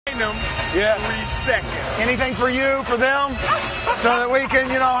them 3 seconds. Anything for you, for them, so that we can,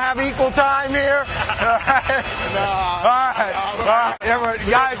 you know, have equal time here? All right.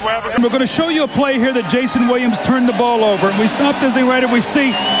 Guys, we're going to show you a play here that Jason Williams turned the ball over. And we stop this thing right and we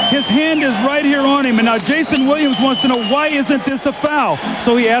see his hand is right here on him. And now Jason Williams wants to know, why isn't this a foul?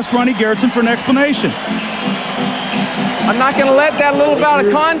 So he asked Ronnie Garrettson for an explanation. I'm not going to let that little bout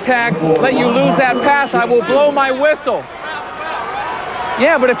of contact let you lose that pass. I will blow my whistle.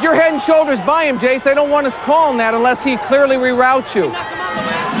 Yeah, but if you're head and shoulders by him, Jace, they don't want us calling that unless he clearly reroutes you.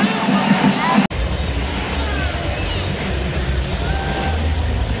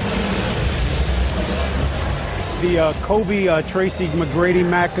 The Kobe-Tracy McGrady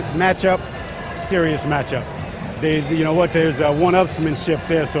matchup, serious matchup. You know what, there's one-upsmanship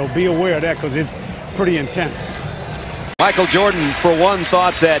there, so be aware of that because it's pretty intense. Michael Jordan, for one,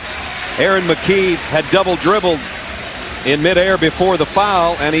 thought that Aaron McKee had double dribbled in midair before the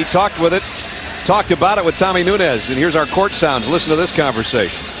foul, and he talked about it with Tommy Nunez. And here's our court sounds. Listen to this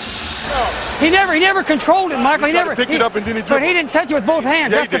conversation. He never controlled it, Michael. He never picked it up and then he but he didn't touch it with both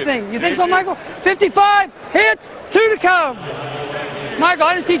hands. Yeah, that's the thing. You think so, Michael? 55 hits, 2 to come. Michael,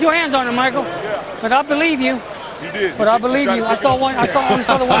 I didn't see 2 hands on him, Michael. Yeah. But I believe you. You did. But I believe you. I saw one. I only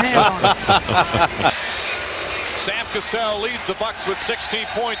saw the one hand on him. Sam Cassell leads the Bucks with 16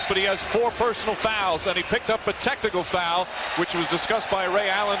 points, but he has 4 personal fouls, and he picked up a technical foul, which was discussed by Ray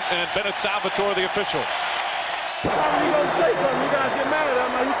Allen and Bennett Salvatore, the official. You gonna say something, you guys get mad at him,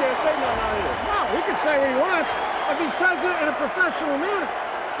 like he can't say nothing out here. No, he can say what he wants if he says it in a professional manner.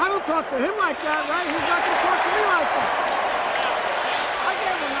 I don't talk to him like that, right? He's not going to talk to me like that. I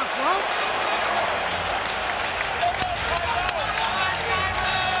gave him enough rope.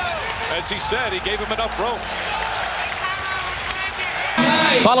 As he said, he gave him enough rope.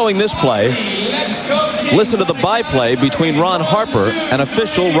 Following this play, listen to the byplay between Ron Harper and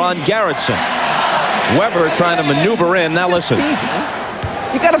official Ron Garrettson. Weber trying to maneuver in. Now listen.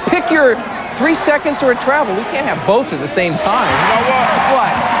 You got to pick your 3 seconds or a travel. We can't have both at the same time. You know what?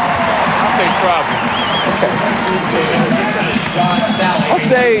 What? I'll say travel. Okay. I'll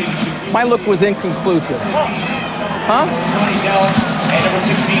say my look was inconclusive. Huh?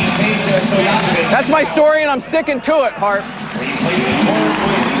 That's my story, and I'm sticking to it, Hart.